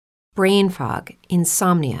brain fog,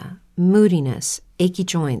 insomnia, moodiness, achy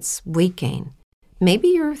joints, weight gain. Maybe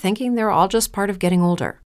you're thinking they're all just part of getting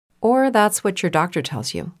older, or that's what your doctor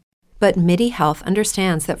tells you. But MIDI Health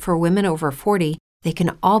understands that for women over 40, they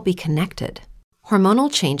can all be connected. Hormonal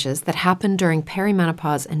changes that happen during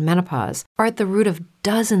perimenopause and menopause are at the root of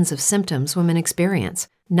dozens of symptoms women experience,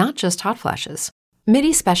 not just hot flashes.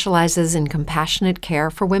 MIDI specializes in compassionate care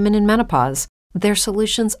for women in menopause. Their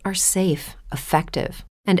solutions are safe, effective,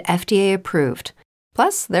 and FDA approved.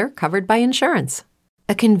 Plus, they're covered by insurance.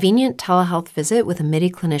 A convenient telehealth visit with a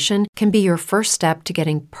MIDI clinician can be your first step to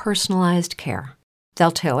getting personalized care.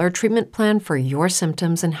 They'll tailor a treatment plan for your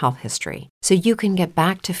symptoms and health history so you can get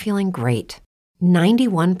back to feeling great.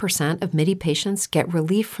 91% of MIDI patients get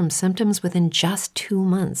relief from symptoms within just 2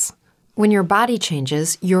 months. When your body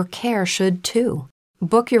changes, your care should too.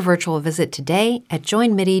 Book your virtual visit today at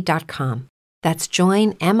joinmidi.com. That's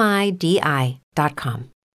joinmidi.com.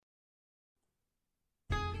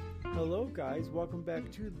 Hello guys, welcome back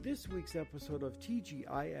to this week's episode of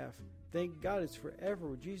TGIF. Thank God it's forever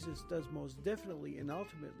where Jesus does most definitely and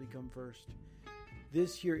ultimately come first.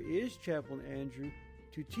 This here is Chaplain Andrew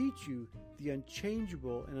to teach you the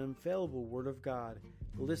unchangeable and infallible Word of God.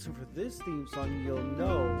 Listen for this theme song and you'll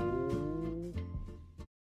know.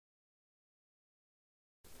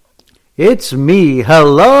 It's me.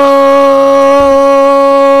 Hello,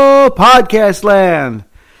 Podcast Land.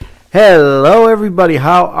 Hello, everybody.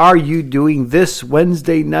 How are you doing this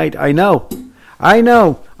Wednesday night? I know.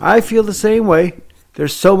 I feel the same way.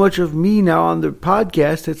 There's so much of me now on the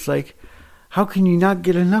podcast. It's like, how can you not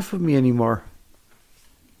get enough of me anymore?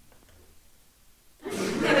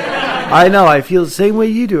 I know. I feel the same way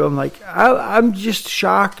you do. I'm like, I'm just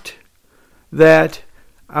shocked that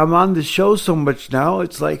I'm on the show so much now.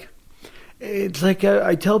 It's like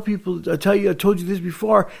I tell people, I told you this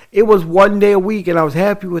before, it was 1 day a week and I was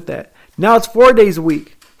happy with that. Now it's 4 days a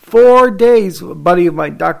week. 4 days. A buddy of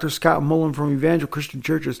mine, Dr. Scott Mullen from Evangel Christian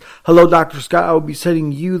Churches. Hello, Dr. Scott. I will be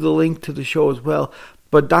sending you the link to the show as well.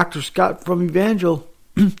 But Dr. Scott from Evangel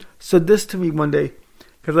said this to me one day.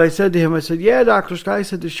 Because I said to him, I said, yeah, Dr. Scott, I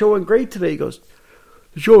said, the show went great today. He goes,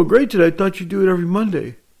 the show went great today. I thought you'd do it every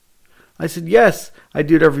Monday. I said, yes, I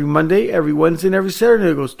do it every Monday, every Wednesday, and every Saturday.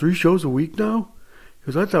 He goes, 3 shows a week now?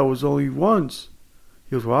 He goes, I thought it was only once.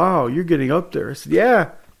 He goes, wow, you're getting up there. I said,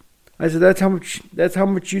 yeah. I said, that's how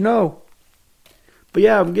much you know. But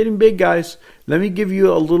yeah, I'm getting big, guys. Let me give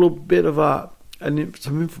you a little bit of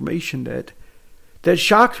some information that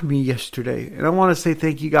shocked me yesterday. And I want to say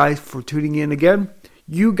thank you guys for tuning in again.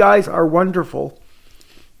 You guys are wonderful.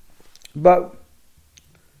 But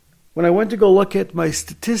when I went to go look at my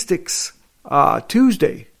statistics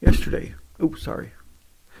Tuesday, I went to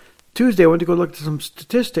go look at some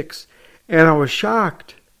statistics, and I was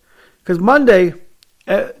shocked. Because Monday,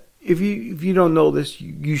 if you don't know this,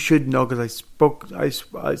 you should know because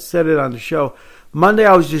I said it on the show. Monday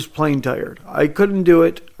I was just plain tired. I couldn't do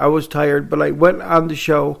it. I was tired, but I went on the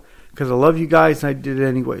show because I love you guys and I did it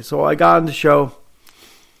anyway. So I got on the show.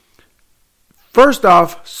 First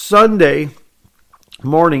off, Sunday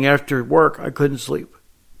morning after work, I couldn't sleep.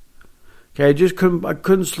 Okay, I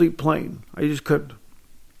couldn't sleep plain. I just couldn't.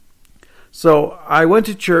 So I went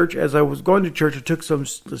to church. As I was going to church, I took some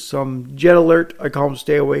Jet Alert, I call them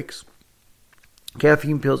stay awakes,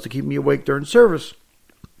 caffeine pills to keep me awake during service.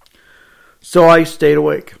 So I stayed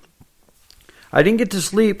awake. I didn't get to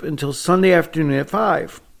sleep until Sunday afternoon at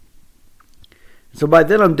 5. So by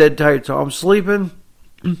then I'm dead tired, so I'm sleeping.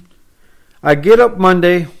 I get up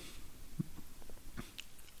Monday.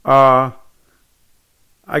 I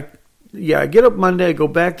get up Monday. I go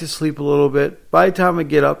back to sleep a little bit. By the time I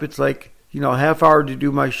get up, it's like, a half hour to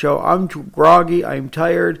do my show. I'm too groggy. I'm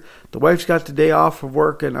tired. The wife's got the day off of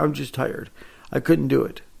work, and I'm just tired. I couldn't do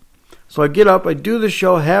it. So I get up. I do the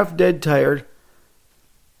show half dead tired.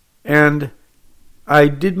 And I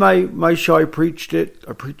did my show. I preached it.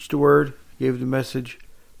 I preached the word. Gave the message.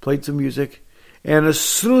 Played some music. And as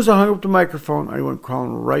soon as I hung up the microphone, I went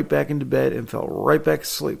crawling right back into bed and fell right back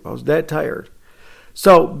asleep. I was that tired.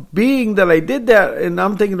 So, being that I did that, and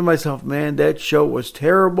I'm thinking to myself, man, that show was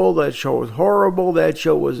terrible, that show was horrible, that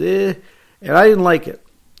show was and I didn't like it.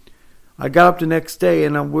 I got up the next day,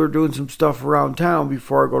 and we were doing some stuff around town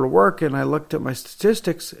before I go to work, and I looked at my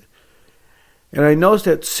statistics, and I noticed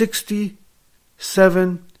that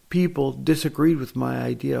 67 people disagreed with my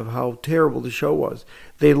idea of how terrible the show was.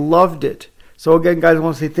 They loved it. So again, guys, I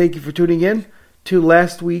want to say thank you for tuning in to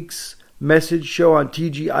last week's message show on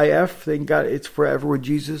TGIF. Thank God it's forever with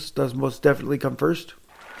Jesus. Does most definitely come first.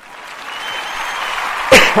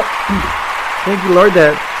 Thank you, Lord,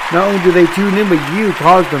 that not only do they tune in, but you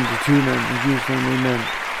caused them to tune in. In Jesus' name, amen.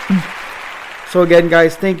 So again,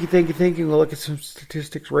 guys, thank you. We'll look at some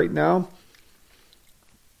statistics right now,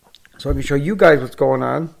 so I can show you guys what's going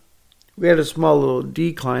on. We had a small little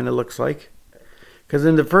decline, it looks like, because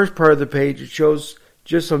in the first part of the page, it shows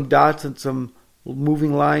just some dots and some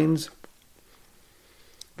moving lines.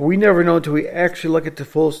 But we never know until we actually look at the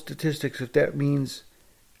full statistics if that means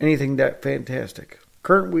anything that fantastic.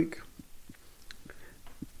 Current week,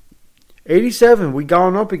 87, we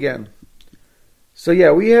gone up again. So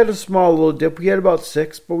yeah, we had a small little dip. We had about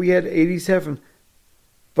 6, but we had 87.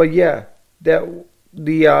 But yeah, that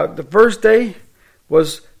the first day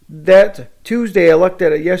was that Tuesday. I looked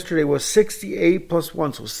at it yesterday, was 68 plus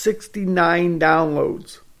 1, so 69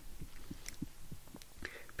 downloads.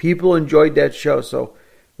 People enjoyed that show. So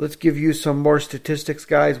let's give you some more statistics,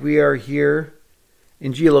 guys. We are here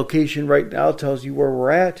in geolocation right now. It tells you where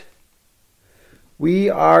we're at. We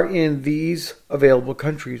are in these available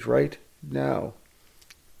countries right now.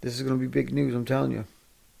 This is going to be big news, I'm telling you.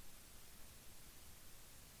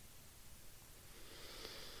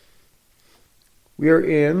 We are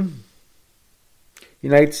in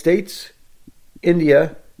United States,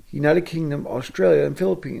 India, United Kingdom, Australia, and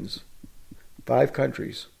Philippines. 5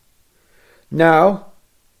 countries. Now,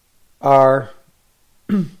 our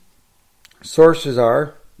sources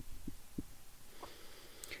are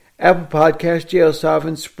Apple Podcasts,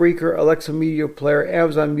 JL7, Spreaker, Alexa Media Player,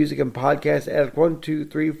 Amazon Music and Podcast Addict, 1, 2,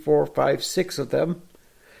 3, 4, 5, 6 of them.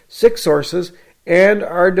 6 sources, and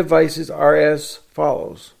our devices are as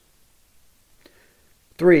follows.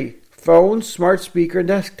 3. Phone, smart speaker, and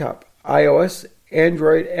desktop. iOS,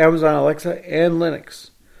 Android, Amazon Alexa, and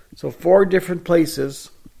Linux. So 4 different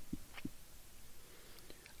places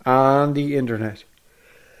on the internet.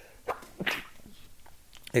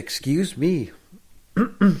 Excuse me.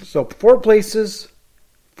 So 4 places,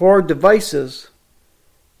 4 devices.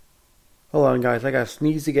 Hold on, guys. I got to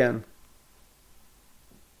sneeze again.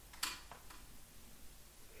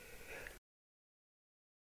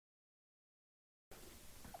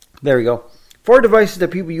 There we go. 4 devices that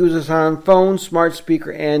people use this on: phone, smart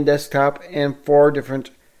speaker, and desktop, and 4 different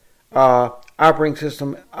operating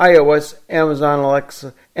system: iOS, Amazon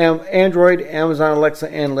Alexa, Android, Amazon Alexa,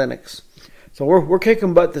 and Linux. So we're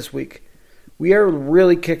kicking butt this week. We are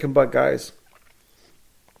really kicking butt, guys.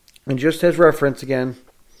 And just as reference again,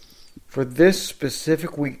 for this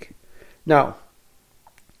specific week. Now,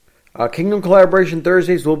 Kingdom Collaboration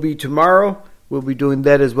Thursdays will be tomorrow. We'll be doing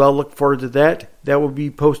that as well. Look forward to that. That will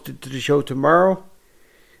be posted to the show tomorrow.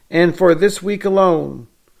 And for this week alone,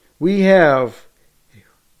 we have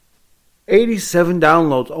 87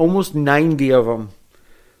 downloads, almost 90 of them.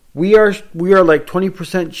 We are like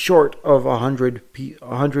 20% short of 100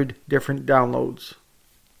 different downloads.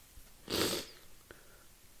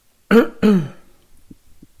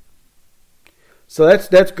 So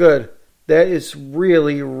that's good. That is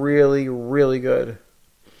really, really, really good.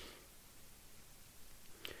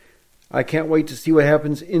 I can't wait to see what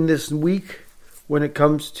happens in this week when it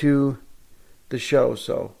comes to the show.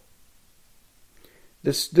 So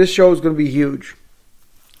this show is going to be huge.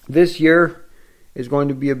 This year is going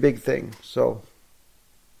to be a big thing. So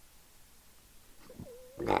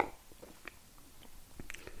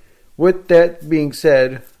with that being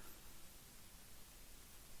said,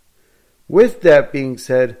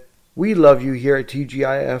 we love you here at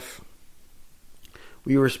TGIF.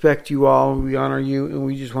 We respect you all, we honor you, and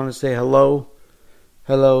we just want to say hello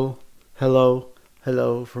from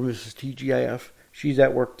Mrs. TGIF. She's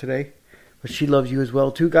at work today, but she loves you as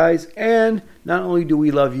well too, guys. And not only do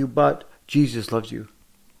we love you, but Jesus loves you.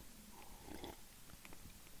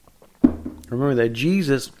 Remember that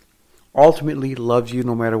Jesus ultimately loves you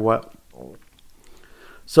no matter what.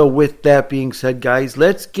 So with that being said, guys,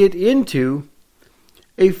 let's get into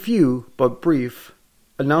a few but brief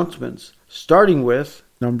announcements. Starting with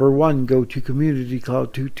number 1, go to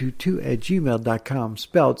communitycloud222@gmail.com,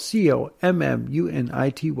 spelled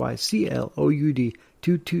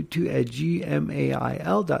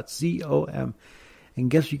COMMUNITYCLOUD222@gmail.com. And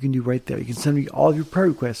guess what you can do right there? You can send me all of your prayer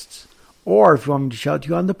requests. Or if you want me to shout to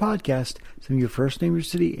you on the podcast, send me your first name, your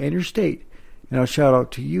city, and your state. And I'll shout out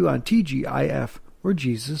to you on TGIF, where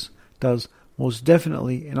Jesus does most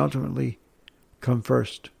definitely and ultimately come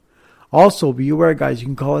first. Also, be aware, guys, you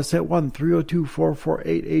can call us at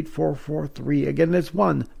 1-302-448-8443. Again, that's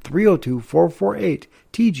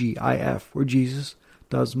 1-302-448-TGIF, where Jesus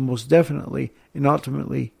does most definitely and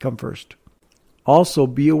ultimately come first. Also,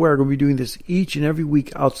 be aware, we're going to be doing this each and every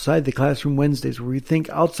week outside the classroom Wednesdays, where we think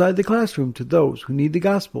outside the classroom to those who need the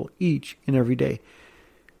gospel each and every day.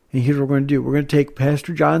 And here's what we're going to do. We're going to take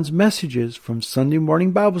Pastor John's messages from Sunday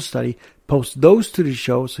morning Bible study, post those to the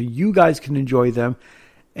show so you guys can enjoy them.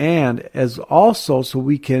 and as also so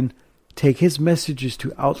we can take his messages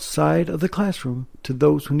to outside of the classroom to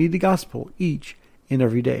those who need the gospel each and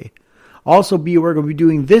every day. Also, be aware we're going to be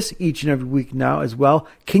doing this each and every week now as well,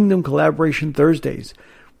 Kingdom Collaboration Thursdays,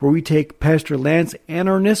 where we take Pastor Lance and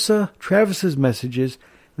Ornissa Travis's messages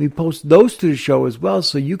and we post those to the show as well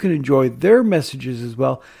so you can enjoy their messages as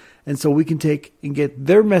well. And so we can take and get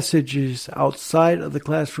their messages outside of the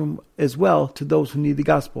classroom as well to those who need the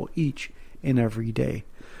gospel each and every day.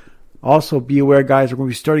 Also, be aware, guys, we're going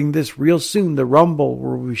to be starting this real soon, the Rumble,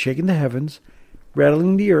 where we'll be shaking the heavens,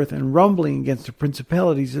 rattling the earth, and rumbling against the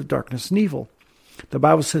principalities of darkness and evil. The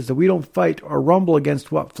Bible says that we don't fight or rumble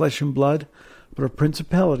against what? Flesh and blood, but our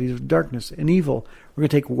principalities of darkness and evil. We're going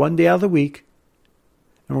to take one day out of the week,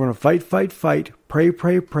 and we're going to fight,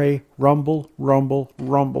 pray,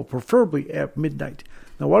 rumble, preferably at midnight.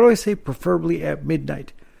 Now, why do I say preferably at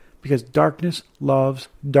midnight? Because darkness loves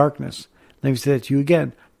darkness. Let me say that to you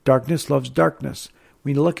again. Darkness loves darkness.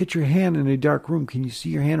 When you look at your hand in a dark room, can you see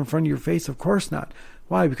your hand in front of your face? Of course not.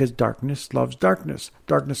 Why? Because darkness loves darkness.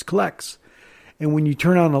 Darkness collects. And when you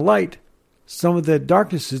turn on a light, some of that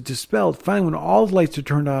darkness is dispelled. Finally, when all the lights are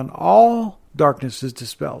turned on, all darkness is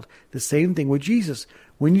dispelled. The same thing with Jesus.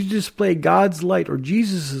 When you display God's light or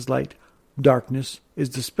Jesus' light, darkness is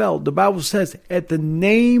dispelled. The Bible says, at the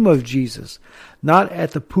name of Jesus, not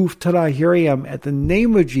at the poof, ta-da, here I am, at the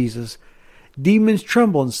name of Jesus, demons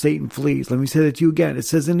tremble and Satan flees. Let me say that to you again. It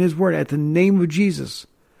says in his word, at the name of Jesus,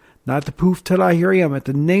 not the poof, ta-da, here I am, at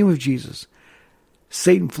the name of Jesus,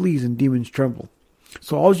 Satan flees and demons tremble.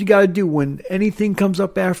 So all you got to do when anything comes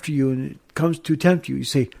up after you and it comes to tempt you, you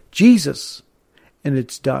say, Jesus, and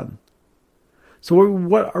it's done. So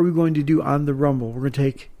what are we going to do on the Rumble? We're going to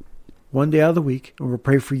take one day out of the week, and we're going to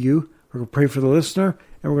pray for you, we're going to pray for the listener,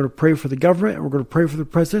 and we're going to pray for the government, and we're going to pray for the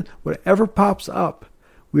president. Whatever pops up,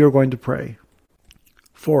 we are going to pray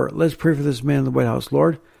for. Let's pray for this man in the White House.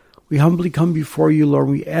 Lord, we humbly come before you, Lord.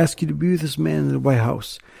 We ask you to be with this man in the White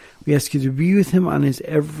House. We ask you to be with him on his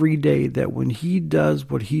every day, that when he does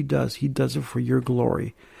what he does it for your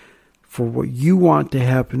glory, for what you want to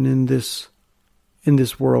happen in this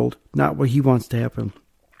world, not what he wants to happen.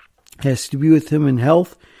 I ask you to be with him in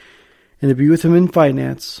health and to be with him in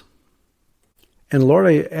finance. And Lord,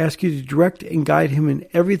 I ask you to direct and guide him in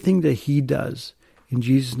everything that he does. In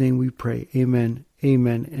Jesus' name we pray. Amen,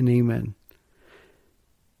 amen, and amen.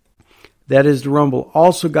 That is the Rumble.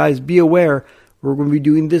 Also, guys, be aware, we're going to be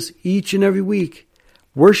doing this each and every week.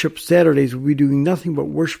 Worship Saturdays, we'll be doing nothing but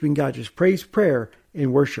worshiping God. Just praise, prayer,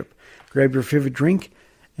 and worship. Grab your favorite drink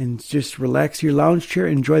and just relax your lounge chair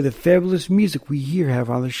and enjoy the fabulous music we here have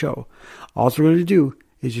on the show. All we're going to do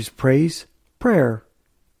is just praise, prayer,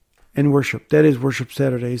 and worship. That is Worship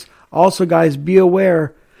Saturdays. Also, guys, be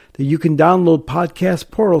aware that you can download Podcast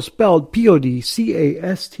Portal, spelled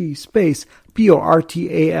P-O-D-C-A-S-T space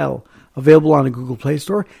P-O-R-T-A-L, available on the Google Play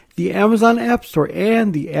Store, the Amazon App Store,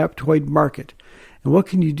 and the Aptoid Market. And what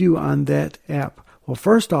can you do on that app? Well,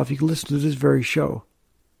 first off, you can listen to this very show.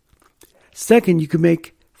 Second, you can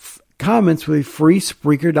make comments with a free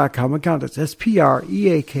Spreaker.com account. That's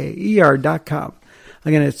Spreaker.com.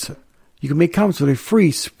 Again, you can make comments with a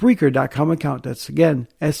free Spreaker.com account. That's, again,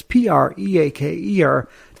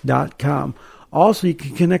 Spreaker.com. Also, you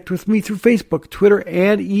can connect with me through Facebook, Twitter,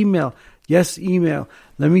 and email. Yes, email.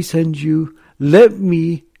 Let me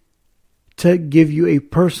to give you a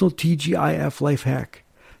personal TGIF life hack.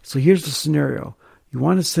 So here's the scenario. You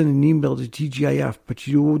want to send an email to TGIF, but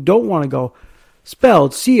you don't want to go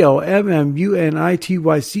spelled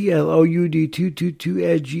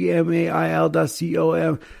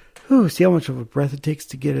COMMUNITYCLOUD222@gmail.com. See how much of a breath it takes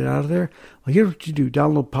to get it out of there? Well, here's what you do.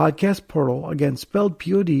 Download Podcast Portal, again, spelled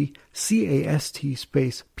P-O-D-C-A-S-T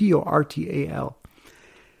space P-O-R-T-A-L.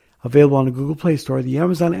 Available on the Google Play Store, the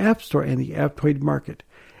Amazon App Store, and the Aptoid Market.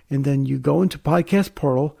 And then you go into Podcast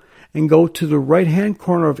Portal and go to the right-hand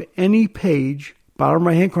corner of any page, bottom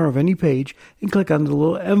right-hand corner of any page, and click on the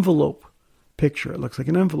little envelope picture. It looks like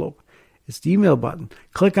an envelope. It's the email button.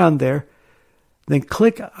 Click on there. Then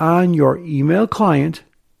click on your email client.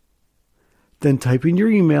 Then type in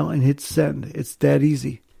your email and hit send. It's that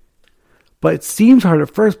easy. But it seems hard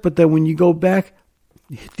at first, but then when you go back,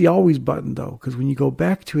 hit the always button, though, because when you go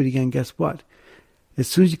back to it again, guess what? As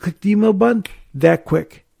soon as you click the email button, that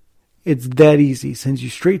quick. It's that easy. It sends you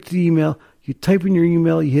straight to the email. You type in your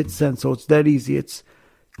email, you hit send. So it's that easy. It's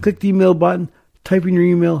click the email button, type in your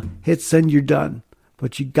email, hit send, you're done.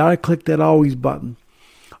 But you got to click that always button.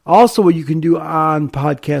 Also, what you can do on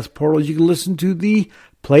Podcast Portal is you can listen to the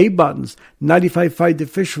play buttons. 95.5 The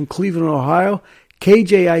Fish from Cleveland, Ohio.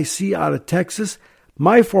 KJIC out of Texas.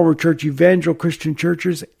 My former church, Evangel Christian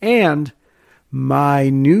Churches, and my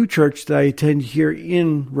new church that I attend here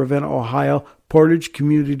in Ravenna, Ohio, Portage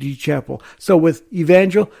Community Chapel. So with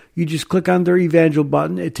Evangel, you just click on their Evangel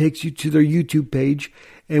button. It takes you to their YouTube page.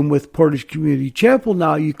 And with Portage Community Chapel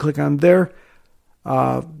now, you click on their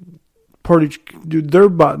their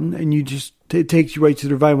button, and it takes you right to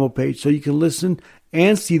their Vimeo page. So you can listen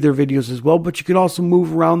and see their videos as well. But you can also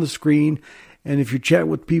move around the screen. And if you're chatting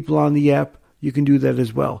with people on the app, you can do that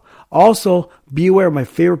as well. Also, be aware, my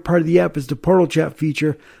favorite part of the app is the Portal Chat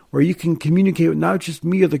feature, where you can communicate with not just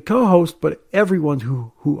me or the co-host, but everyone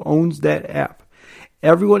who owns that app.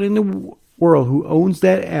 Everyone in the world who owns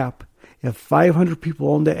that app, if 500 people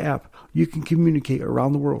own that app, you can communicate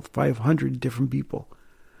around the world, 500 different people.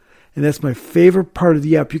 And that's my favorite part of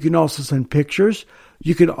the app. You can also send pictures.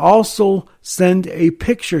 You can also send a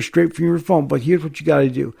picture straight from your phone. But here's what you got to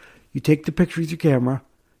do. You take the picture with your camera.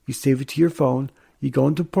 You save it to your phone. You go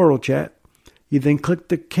into Portal Chat. You then click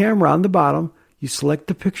the camera on the bottom. You select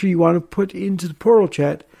the picture you want to put into the Portal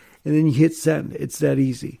Chat. And then you hit send. It's that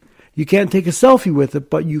easy. You can't take a selfie with it,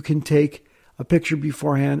 but you can take a picture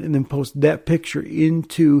beforehand and then post that picture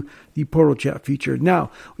into the Portal Chat feature.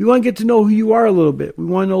 Now, we want to get to know who you are a little bit. We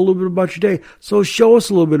want to know a little bit about your day. So show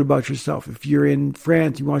us a little bit about yourself. If you're in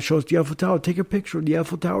France, you want to show us the Eiffel Tower, take a picture of the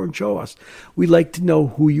Eiffel Tower and show us. We'd like to know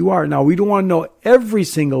who you are. Now, we don't want to know every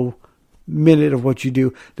single minute of what you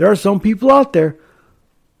do. There are some people out there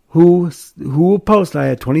who will post, I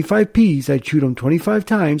had 25 P's, I chewed them 25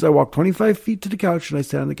 times, I walked 25 feet to the couch, and I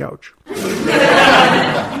sat on the couch.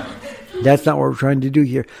 That's not what we're trying to do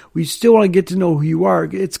here. We still want to get to know who you are.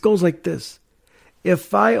 It goes like this.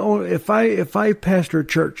 If I pastor a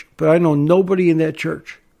church, but I know nobody in that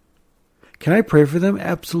church, can I pray for them?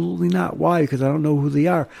 Absolutely not. Why? Because I don't know who they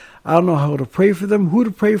are. I don't know how to pray for them, who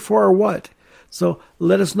to pray for, or what. So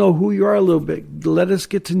let us know who you are a little bit. Let us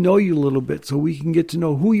get to know you a little bit so we can get to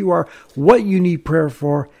know who you are, what you need prayer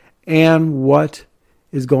for, and what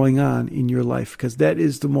is going on in your life. Because that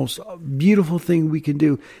is the most beautiful thing we can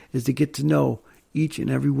do, is to get to know each and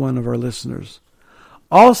every one of our listeners.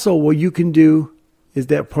 Also, what you can do is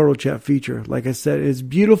that Portal Chat feature. Like I said, it's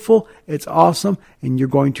beautiful, it's awesome, and you're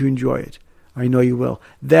going to enjoy it. I know you will.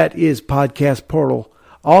 That is Podcast Portal.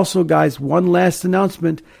 Also, guys, one last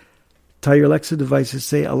announcement. Tell your Alexa devices,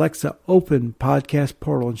 say, Alexa, open Podcast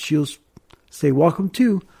Portal, and she'll say, welcome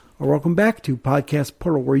to, or welcome back to Podcast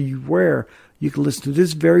Portal, where you can listen to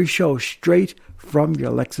this very show straight from your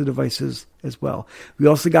Alexa devices as well. We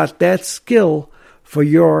also got that skill for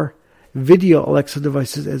your video Alexa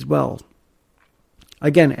devices as well.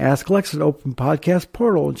 Again, ask Alexa to open Podcast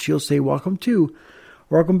Portal, and she'll say, welcome to,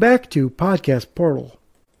 or welcome back to Podcast Portal.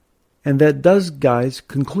 And that does, guys,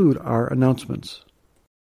 conclude our announcements.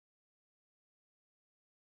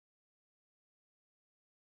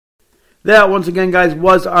 That, once again, guys,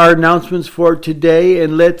 was our announcements for today.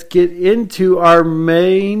 And let's get into our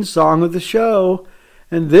main song of the show.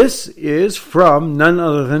 And this is from none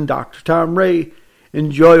other than Dr. Tom Ray.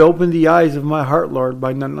 Enjoy Open the Eyes of My Heart, Lord,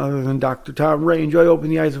 by none other than Dr. Tom Ray. Enjoy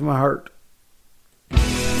Open the Eyes of My Heart.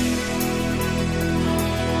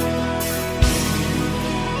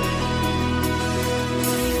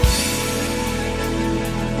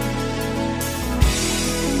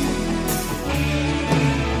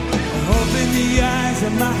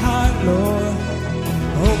 Of my heart, Lord,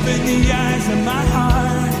 open the eyes of my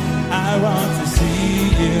heart. I want to see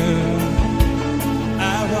you.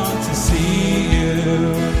 I want to see you.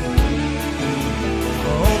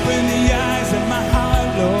 Open the eyes of my heart,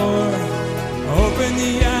 Lord. Open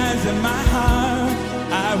the eyes of my heart.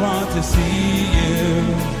 I want to see you.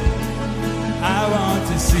 I want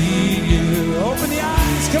to see you. Open the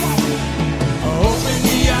eyes, come on. Open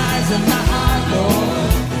the eyes of my heart, Lord.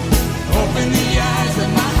 Open the eyes of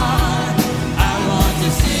my heart. I want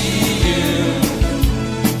to see you.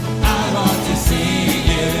 I want to see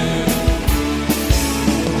you.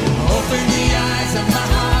 Open the eyes of my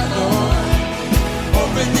heart, Lord.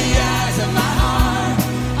 Open the eyes of my heart.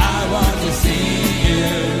 I want to see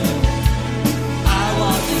you. I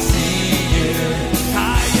want to see you.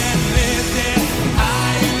 High and lifted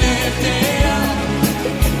up,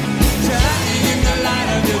 shining in the light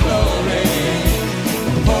of your glory.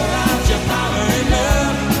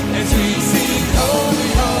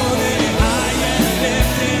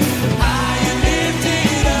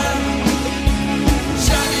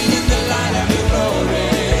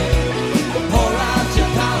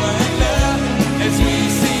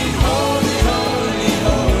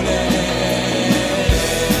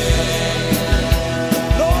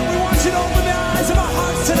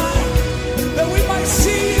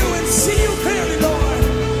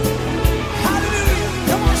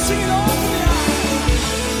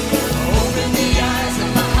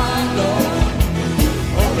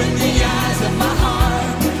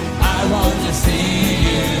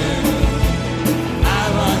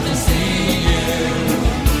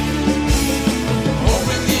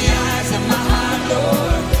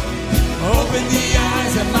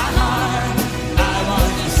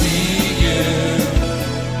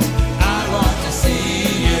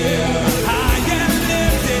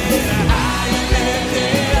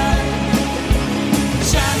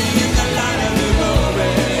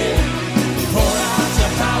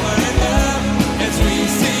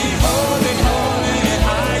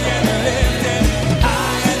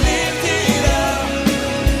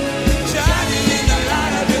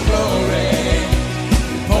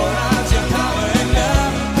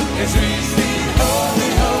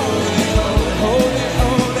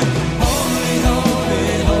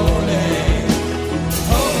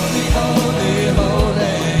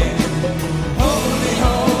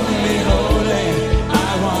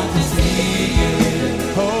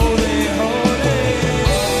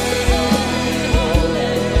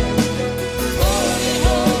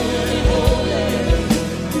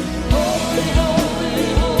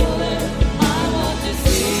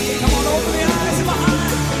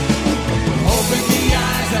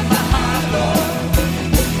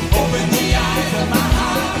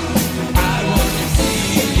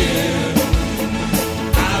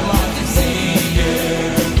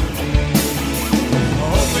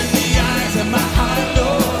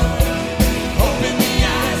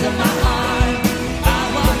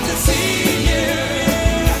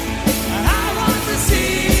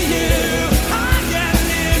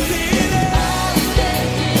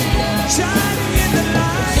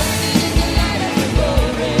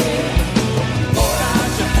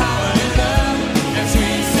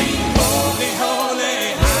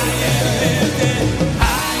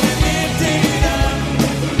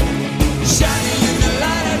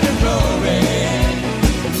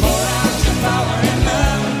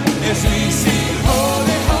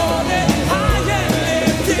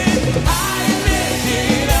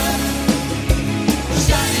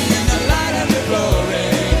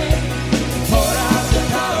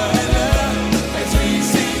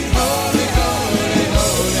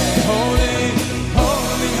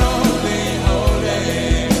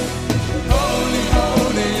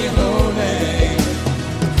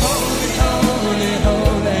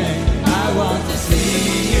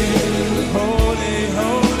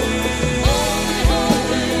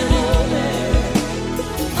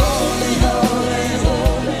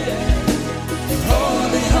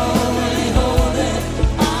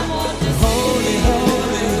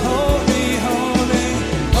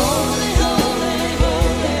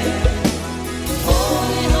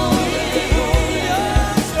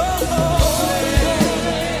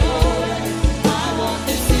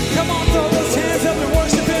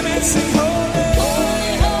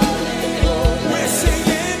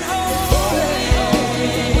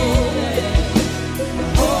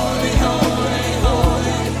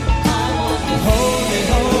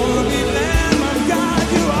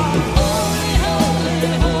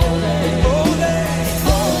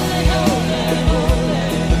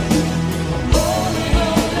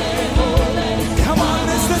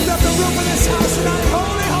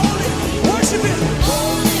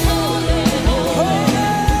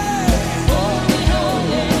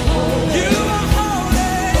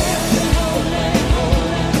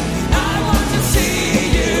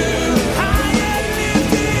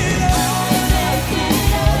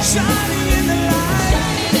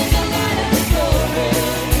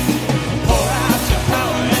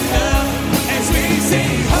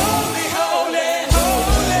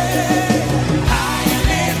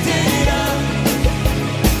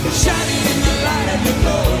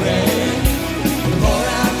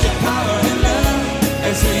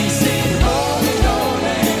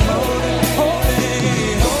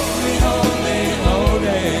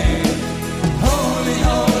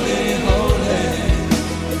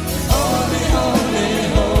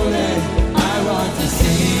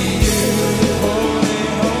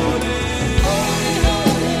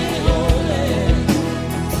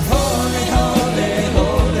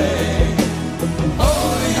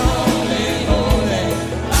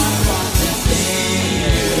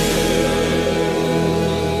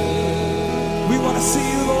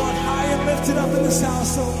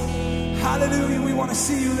 Hallelujah. We want to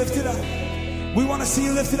see you lifted up. We want to see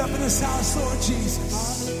you lifted up in this house, Lord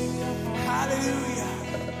Jesus.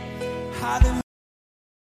 Hallelujah. Hallelujah.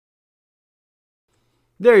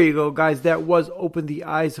 There you go, guys. That was Open the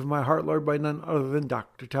Eyes of My Heart, Lord, by none other than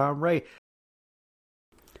Dr. Tom Ray.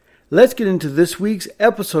 Let's get into this week's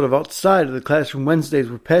episode of Outside of the Classroom Wednesdays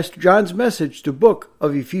with Pastor John's message to Book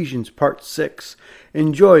of Ephesians, Part 6.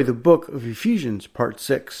 Enjoy the Book of Ephesians, Part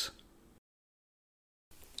 6.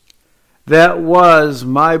 That was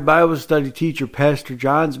my Bible study teacher, Pastor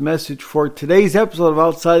John's message for today's episode of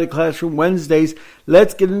Outside the Classroom Wednesdays.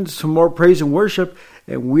 Let's get into some more praise and worship,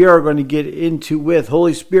 and we are going to get into with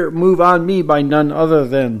Holy Spirit Move on Me by none other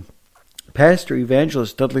than Pastor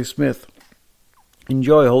Evangelist Dudley Smith.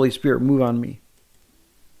 Enjoy Holy Spirit Move on Me.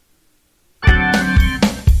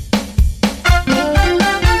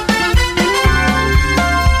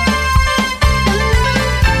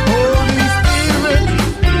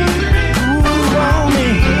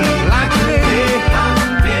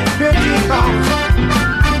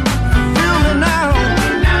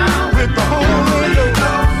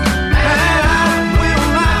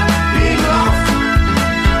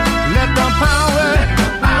 Let the power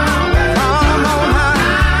come on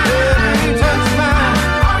high.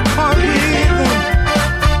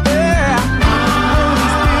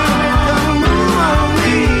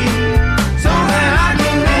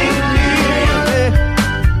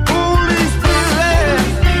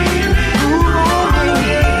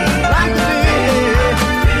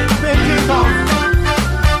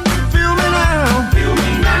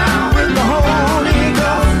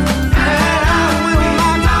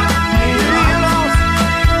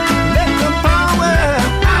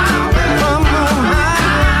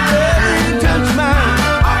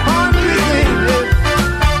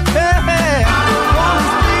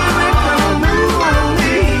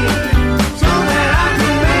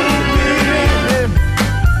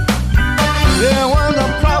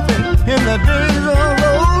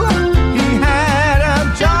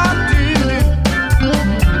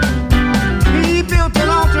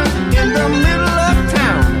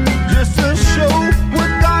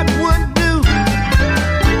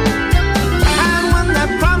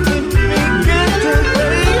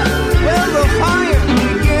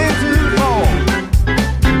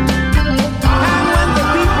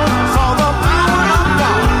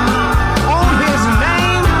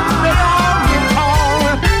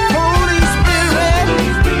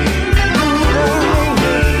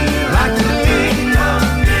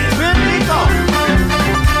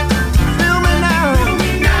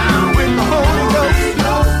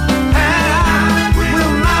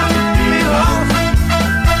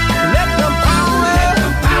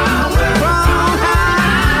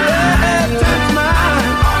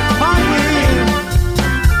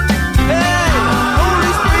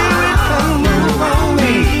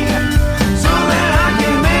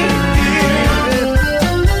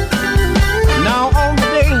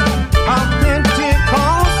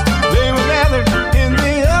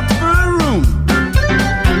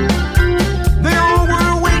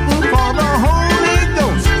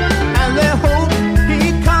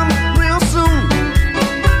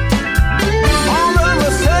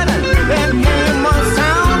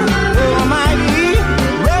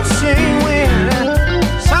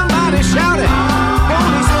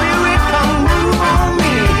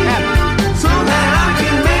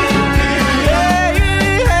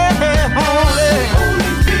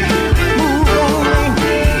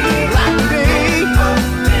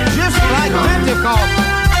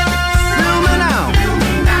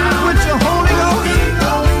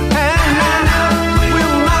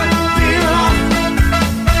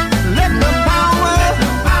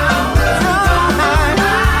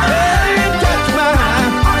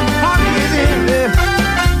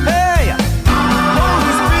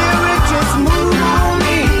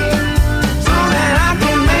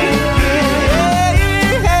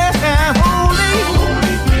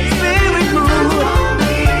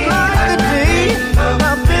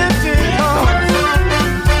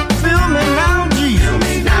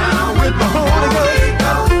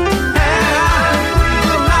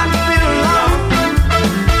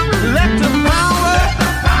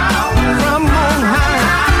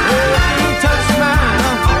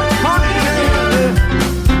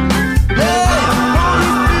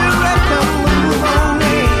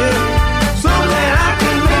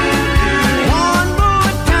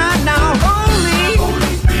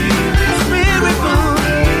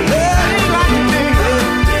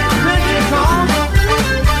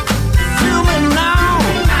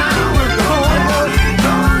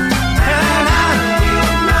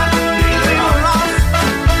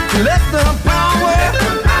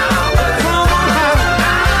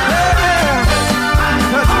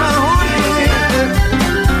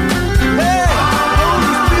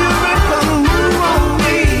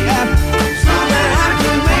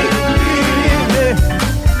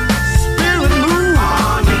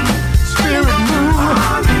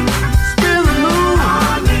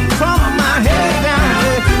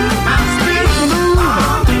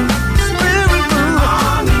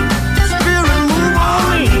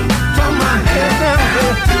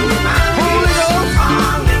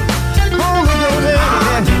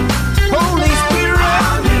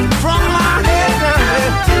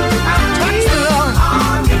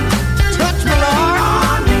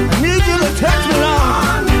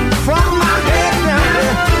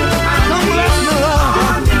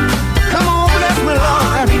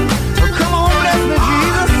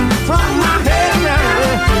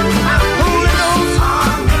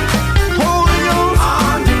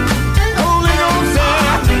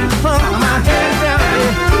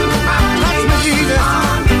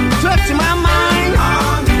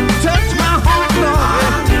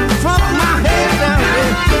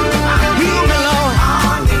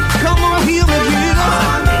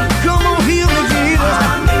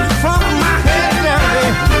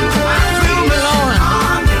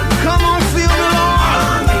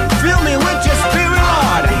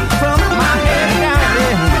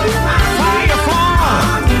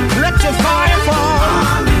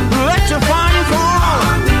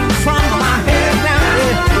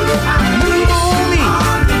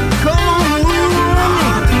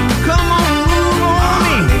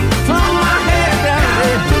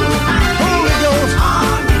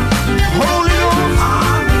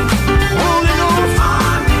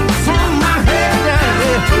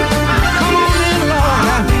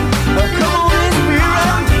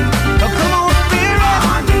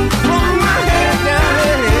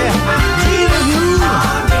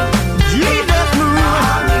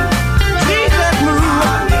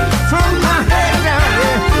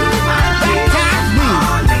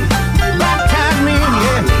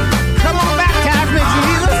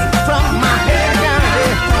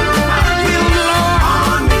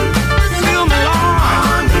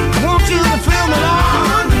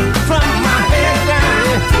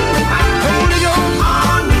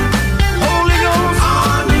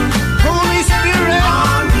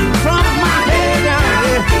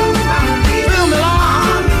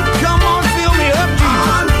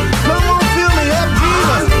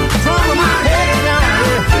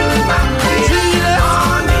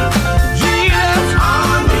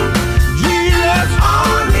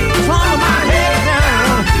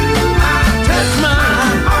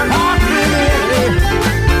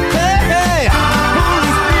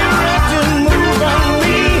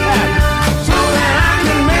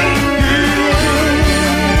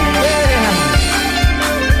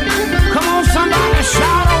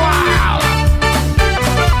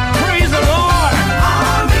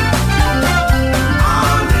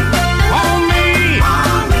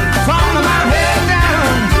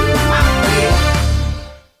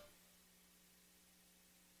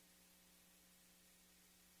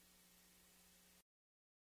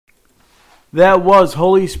 That was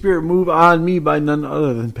Holy Spirit Move on Me by none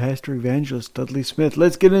other than Pastor Evangelist Dudley Smith.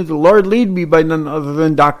 Let's get into Lord Lead Me by none other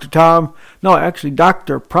than Dr. Tom. No, actually,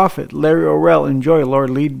 Dr. Prophet Larry Orrell. Enjoy Lord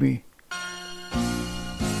Lead Me.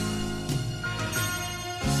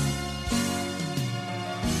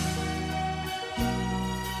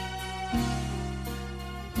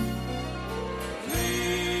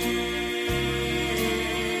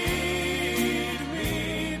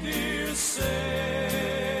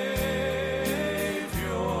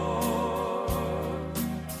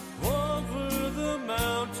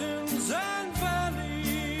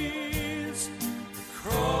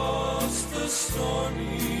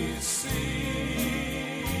 Stormy seas,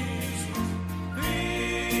 be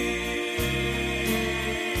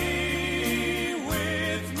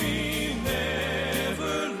with me,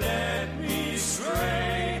 never let me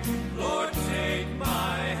stray. Lord, take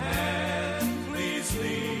my hand, please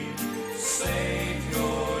lead,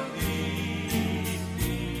 Savior, lead me.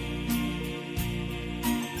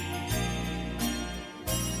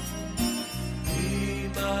 Be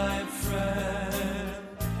my friend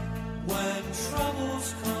when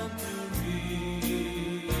troubles come to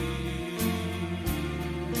me.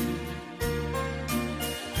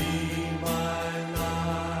 Be my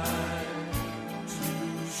light to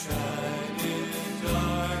shine in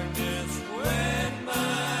darkness when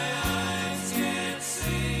my eyes can't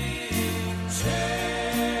see. Take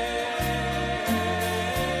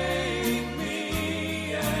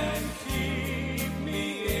me and keep me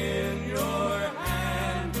in your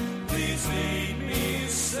hand. Please lead me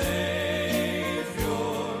safe.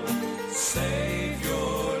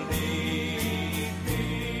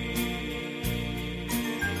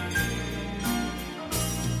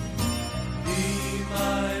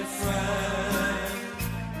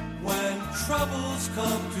 Troubles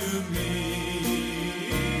come to me.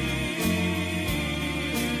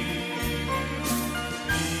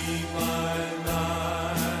 Be my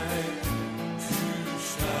light to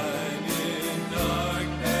shine in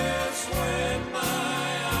darkness when my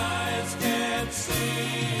eyes can't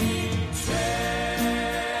see. Take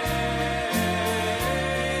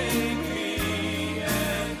me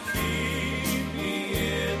and keep me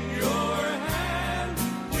in your hand.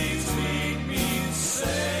 Please lead me safe.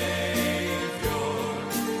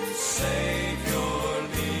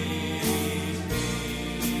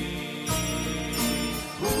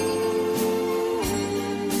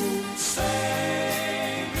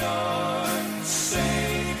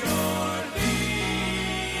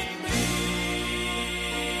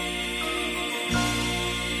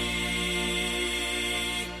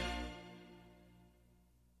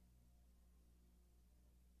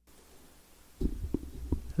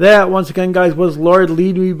 That, once again, guys, was Lord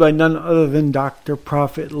Lead Me by none other than Dr.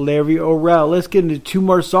 Prophet Larry Orrell. Let's get into two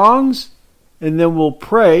more songs, and then we'll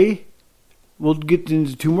pray. We'll get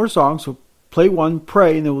into two more songs, so play one,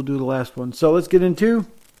 pray, and then we'll do the last one. So let's get into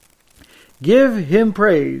Give Him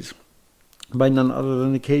Praise by none other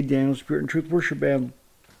than the K. Daniel Spirit and Truth Worship Band.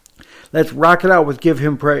 Let's rock it out with Give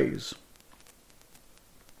Him Praise.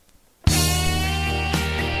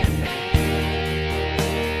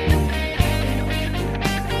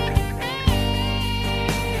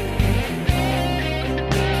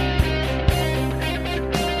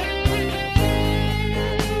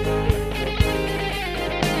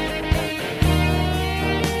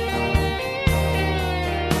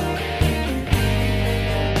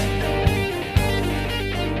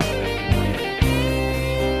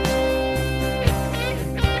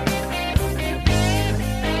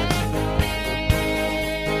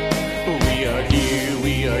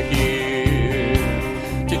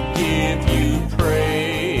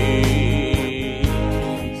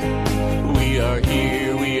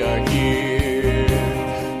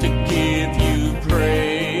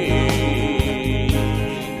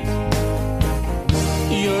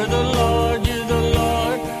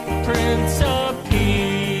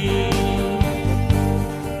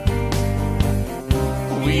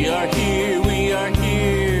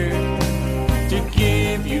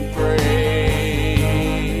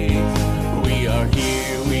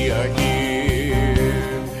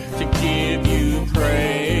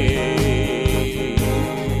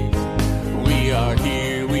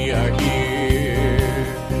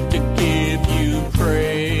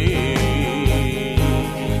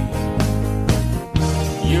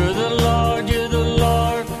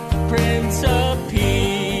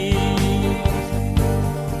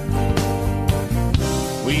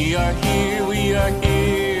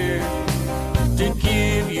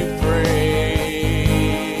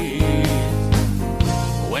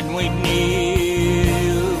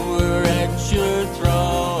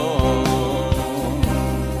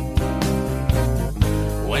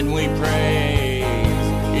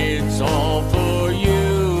 all for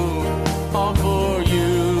you, all for you.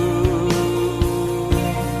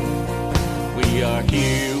 We are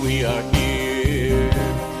here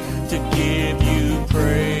to give you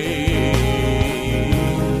praise.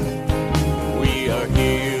 We are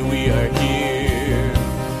here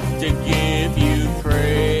to give you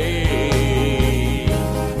praise.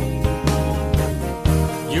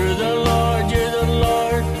 You're the Lord,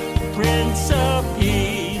 Prince of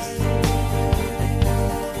Peace.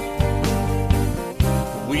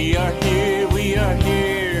 We are here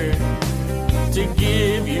to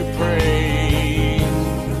give you praise.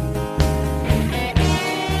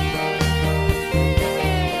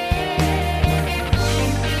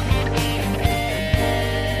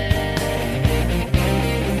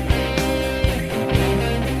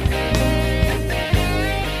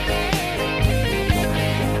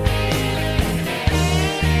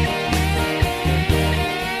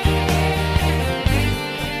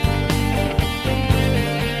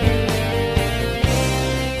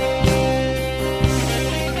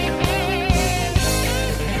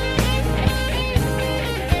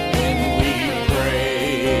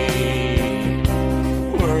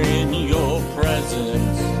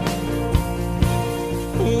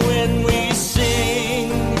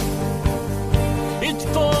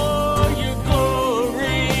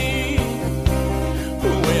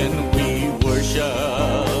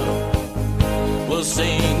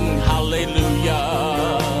 Sing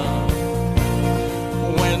hallelujah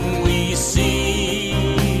when we see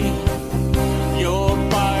your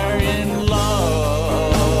fire and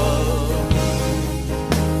love.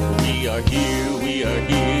 We are here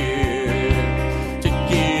to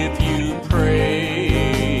give you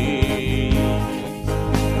praise.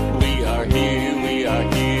 We are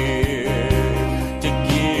here to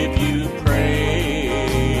give you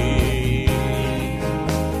praise.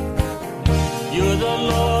 You're the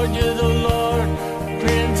Lord,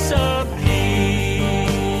 Prince of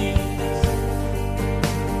Peace.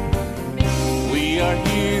 We are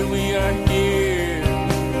here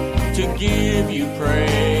to give you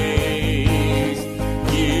praise,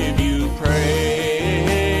 give you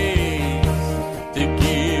praise, to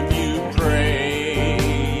give you praise.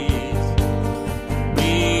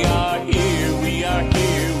 We are here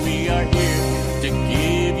to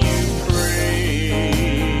give you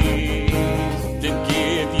praise. To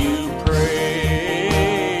give you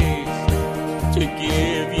praise, to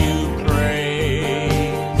give you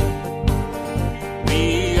praise.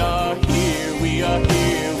 We are here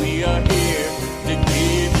to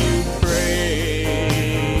give you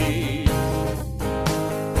praise.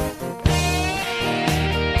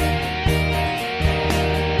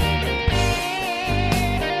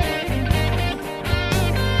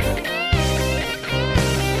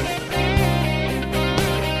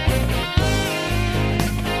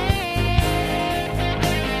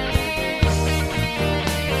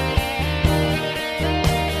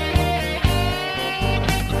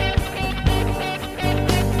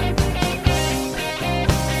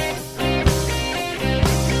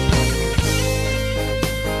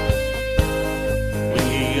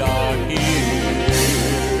 We are here.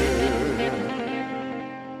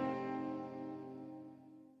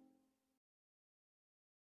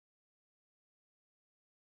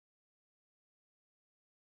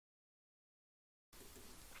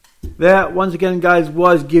 That, once again, guys,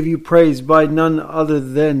 was Give You Praise by none other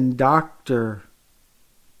than Dr.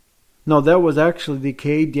 No, that was actually the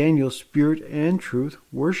K. Daniel Spirit and Truth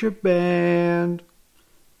Worship Band.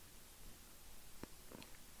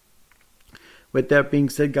 With that being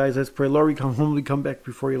said, guys, let's pray. Lord, we humbly come back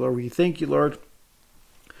before you, Lord. We thank you, Lord,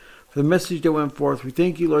 for the message that went forth. We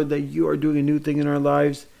thank you, Lord, that you are doing a new thing in our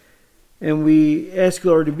lives. And we ask you,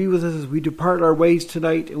 Lord, to be with us as we depart our ways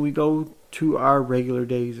tonight and we go to our regular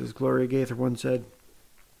days, as Gloria Gaither once said.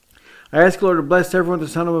 I ask, Lord, to bless everyone with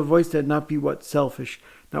the sound of my voice, that not be what? Selfish.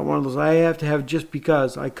 Not one of those I have to have just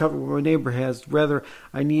because I cover what my neighbor has. Rather,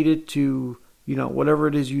 I need it to, whatever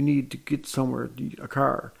it is you need to get somewhere, a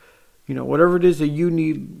car. Whatever it is that you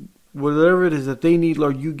need, whatever it is that they need,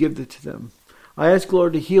 Lord, you give it to them. I ask,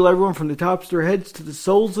 Lord, to heal everyone from the tops of their heads to the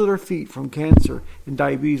soles of their feet from cancer and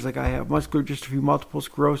diabetes like I have, muscular dystrophy, multiple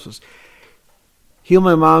sclerosis. Heal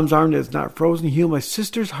my mom's arm that's not frozen. Heal my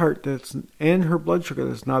sister's heart and her blood sugar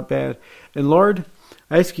that's not bad. And Lord,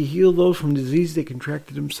 I ask you to heal those from disease they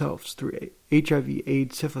contracted themselves through HIV,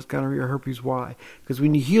 AIDS, syphilis, gonorrhea, herpes. Why? Because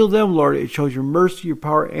when you heal them, Lord, it shows your mercy, your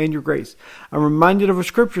power, and your grace. I'm reminded of a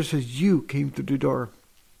scripture that says you came through the door.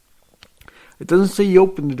 It doesn't say you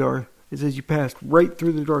opened the door. It says you passed right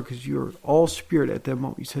through the door because you were all spirit at that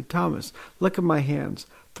moment. You said, Thomas, look at my hands.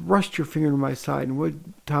 Thrust your finger into my side. And what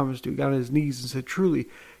did Thomas do? He got on his knees and said, truly,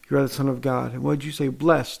 you are the Son of God. And what did you say?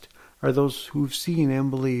 Blessed are those who've seen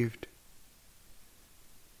and believed.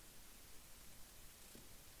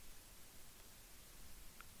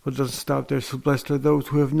 But it doesn't stop there. So blessed are those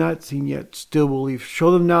who have not seen yet, still believe.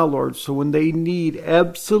 Show them now, Lord, so when they need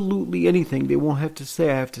absolutely anything, they won't have to say,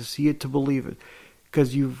 I have to see it to believe it.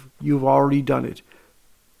 Because you've already done it.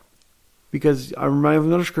 Because I remind of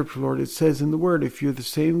another scripture, Lord, it says in the Word, if you're the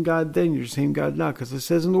same God then, you're the same God now. Because it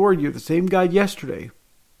says in the Word, you're the same God yesterday.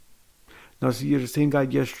 No, it says you're the same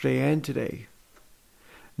God yesterday and today.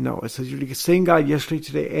 No, it says you're the same God yesterday,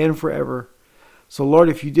 today, and forever. So, Lord,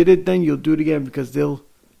 if you did it then, you'll do it again, because they'll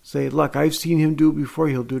say, look, I've seen him do it before,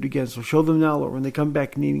 he'll do it again. So show them now, Lord, when they come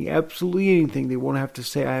back needing absolutely anything, they won't have to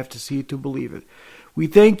say, I have to see it to believe it. We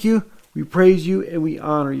thank you, we praise you, and we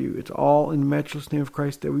honor you. It's all in the matchless name of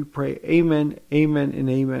Christ that we pray. Amen, amen, and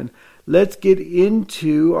amen. Let's get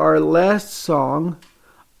into our last song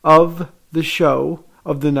of the show,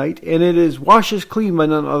 of the night, and it is Wash Us Clean by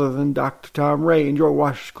none other than Dr. Tom Ray. Enjoy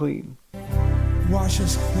Wash Us Clean. Wash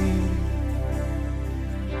us clean.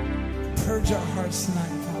 Purge our hearts tonight,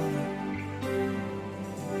 Father.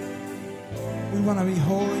 We want to be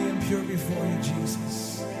holy and pure before you,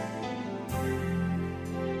 Jesus.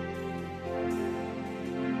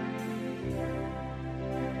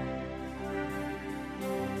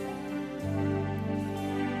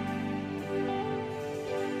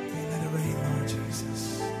 And let it rain, Lord Jesus.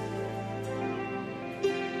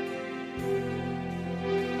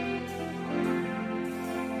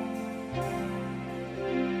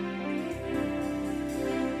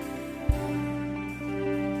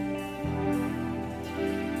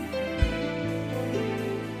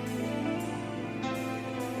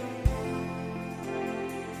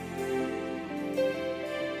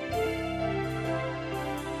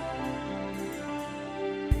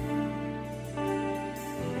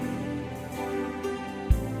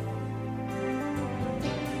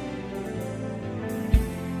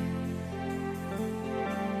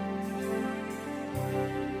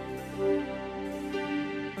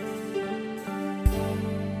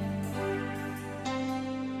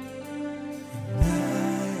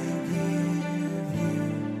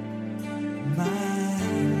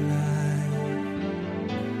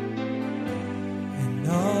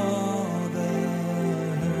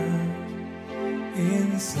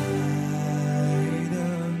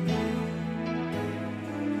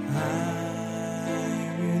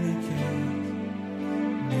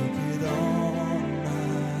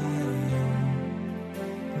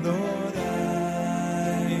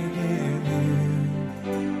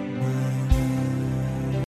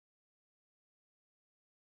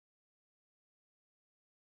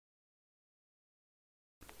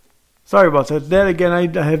 Sorry about that. That again, I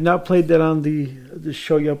have not played that on the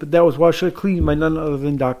show yet, but that was Wash Us Clean by none other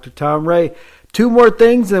than Dr. Tom Ray. Two more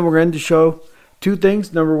things, then we're going to end the show. Two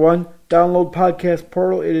things. Number one, download Podcast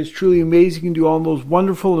Portal. It is truly amazing. You can do all those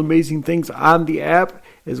wonderful and amazing things on the app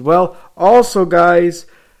as well. Also, guys,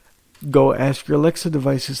 go ask your Alexa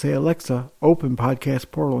device to say, Alexa, open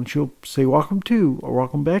Podcast Portal, and she'll say, welcome to or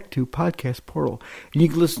welcome back to Podcast Portal. And you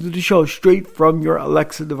can listen to the show straight from your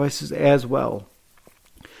Alexa devices as well.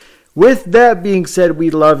 With that being said,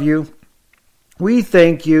 we love you. We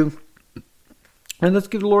thank you. And let's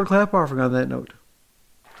give the Lord a clap offering on that note.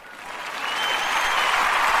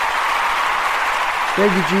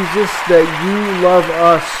 Thank you, Jesus, that you love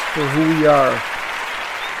us for who we are.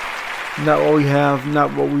 Not what we have,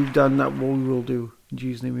 not what we've done, not what we will do. In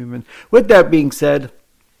Jesus' name, amen. With that being said,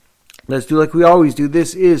 let's do like we always do.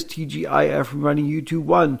 This is TGIF reminding you to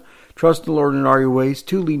 1, trust the Lord in all your ways.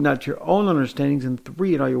 2, lean not to your own understandings. And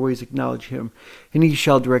 3, in all your ways acknowledge him, and he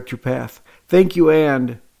shall direct your path. Thank you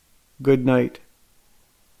and good night.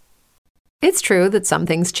 It's true that some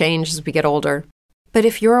things change as we get older. But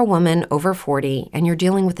if you're a woman over 40 and you're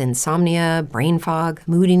dealing with insomnia, brain fog,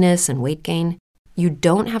 moodiness, and weight gain, you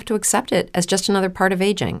don't have to accept it as just another part of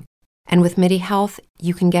aging. And with MIDI Health,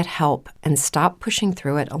 you can get help and stop pushing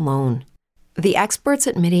through it alone. The experts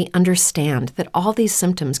at MIDI understand that all these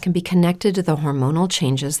symptoms can be connected to the hormonal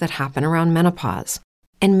changes that happen around menopause,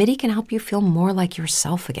 and MIDI can help you feel more like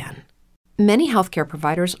yourself again. Many healthcare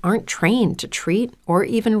providers aren't trained to treat or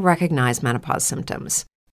even recognize menopause symptoms.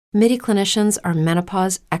 MIDI clinicians are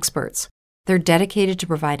menopause experts. They're dedicated to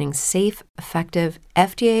providing safe, effective,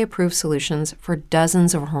 FDA-approved solutions for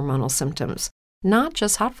dozens of hormonal symptoms, not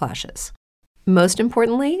just hot flashes. Most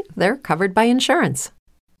importantly, they're covered by insurance.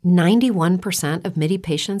 91% of MIDI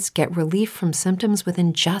patients get relief from symptoms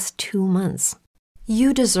within just 2 months.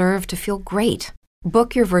 You deserve to feel great.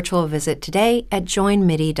 Book your virtual visit today at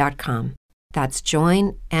joinmidi.com. That's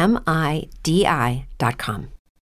joinmidi.com.